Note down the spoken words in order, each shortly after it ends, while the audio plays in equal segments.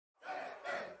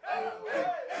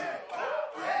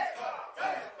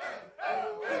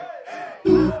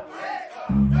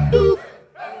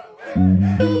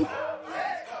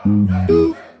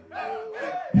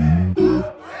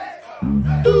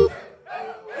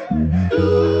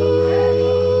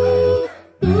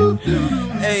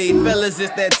Hey fellas,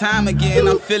 it's that time again.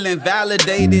 I'm feeling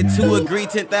validated. To agree,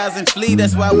 10,000 flee.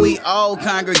 That's why we all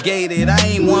congregated. I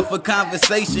ain't one for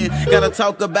conversation. Gotta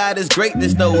talk about his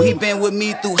greatness though. He been with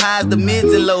me through highs, the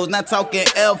mids and lows. Not talking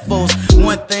Air Force.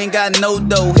 One thing I know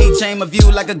though, he changed my view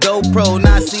like a GoPro.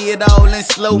 Now I see it all in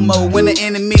slow-mo. When the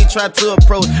enemy try to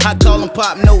approach, I call him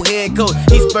Pop, no head coach.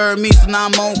 He spurred me, so now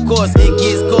I'm on course. It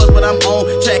gets course, but I'm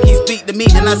on track. He speak to me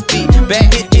and I speak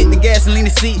back. Hit the gasoline,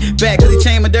 the seat back. Cause he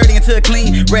changed my dirty into a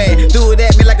clean rag. Threw it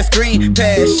at me like a screen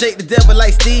pass. Shake the devil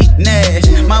like Steve Nash.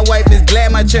 My wife is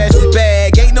glad my trash is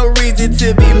bag. Ain't no reason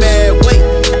to be mad. Wait,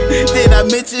 did I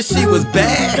mention she was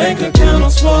bad? Bank account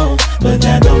on swole, but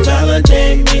that don't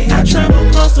validate me. I travel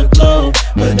across the globe,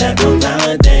 but that don't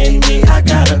validate me. I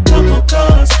got a couple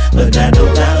cars, but that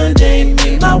don't validate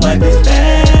me. My wife is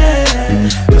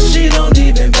bad, but she don't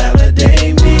even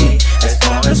validate me. As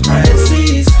far as Christ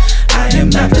sees, I am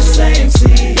not the same.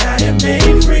 See, I am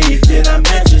made free. Did I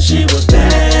mention she was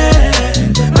bad?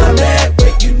 My bad,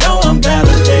 wait, you know I'm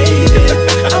validated.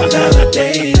 I'm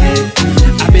validated.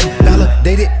 I've been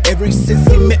validated ever since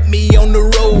he met me on the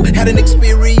road. Had an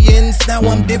experience, now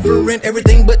I'm different,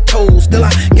 everything but told. Still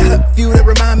I got a few that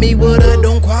remind me what I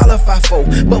don't qualify for.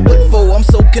 But what for? I'm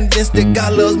so convinced that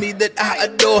God loves me that I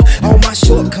adore all my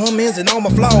shortcomings and all my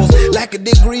flaws. Lack of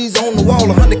degrees on the wall,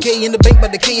 100K in the bank,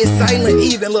 but the K is silent.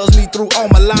 Even loves me through all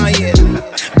my lying.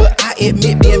 But I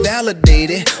admit being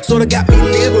validated sorta got me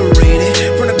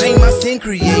liberated from the pain my sin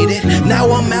created.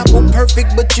 Now I'm Apple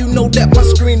perfect, but you know that my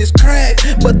screen is cracked.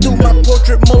 But through my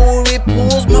portrait mode, it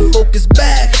pulls my focus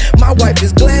back. My wife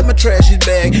is glad my trash is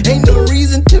bag. Ain't no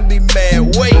reason to be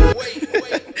mad.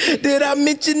 Wait, did I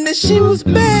mention that she was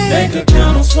bad? Bank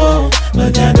account on swole,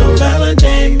 but that don't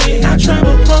validate me. I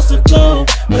travel across the globe,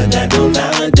 but that don't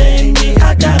validate me.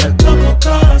 I got a couple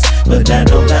cars, but that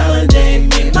don't validate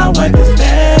me. My wife is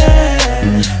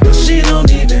bad, but she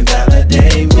don't even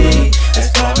validate me.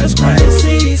 As far as Christ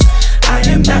sees, I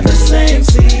am not the same.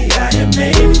 See, I am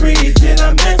made free. Did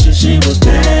I mention she was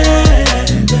bad?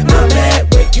 My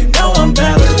bad, wait, you know I'm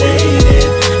validated.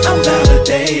 I'm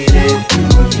validated.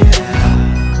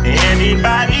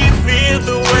 Anybody feel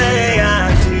the way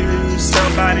I do?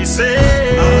 Somebody say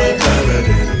I'm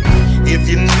validated. If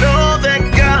you know that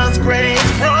God's grace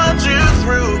brought you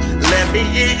through, let me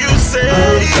hear you say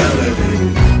I'm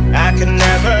validated. I could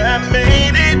never have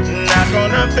made it, not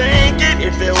gonna fake it.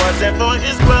 If it wasn't for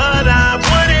his blood, I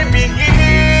wouldn't be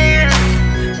here.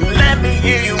 Let me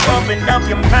hear you open up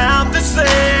your mouth to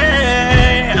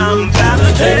say I'm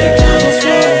validated.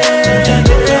 That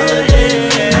don't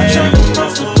validate me. I travel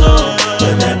across the globe,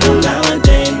 but that don't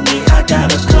validate me. I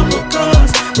got a couple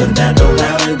cars, but that don't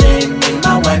validate me.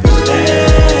 My wife is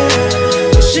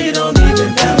bad, but she don't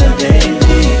even validate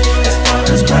me. As far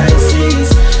as Christ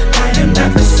sees, I am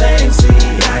not the same. See,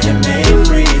 I am made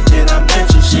free. Did I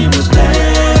mention she was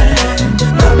bad?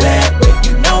 My bad, wait,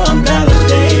 you know I'm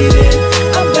validated.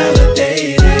 I'm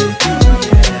validated.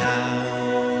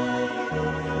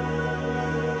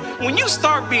 When you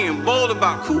start being bold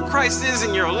about who Christ is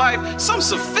in your life, some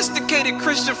sophisticated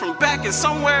Christian from back in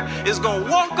somewhere is gonna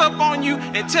walk up on you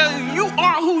and tell you you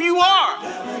aren't who you are.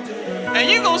 And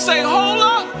you're gonna say, hold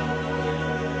up.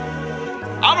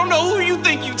 I don't know who you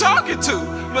think you're talking to,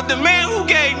 but the man who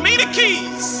gave me the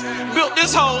keys built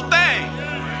this whole thing.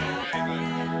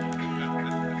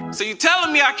 So you're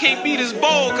telling me I can't be this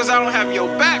bold because I don't have your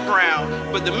background,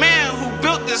 but the man who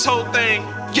built this whole thing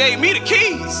gave me the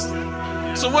keys.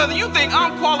 So whether you think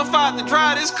I'm qualified to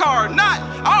drive this car or not,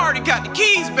 I already got the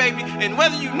keys, baby. And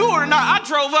whether you knew it or not, I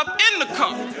drove up in the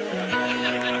car.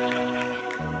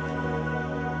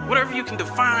 Whatever you can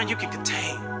define, you can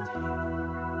contain.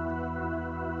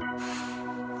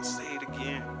 I'll say it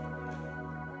again.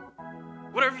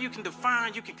 Whatever you can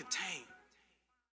define, you can contain.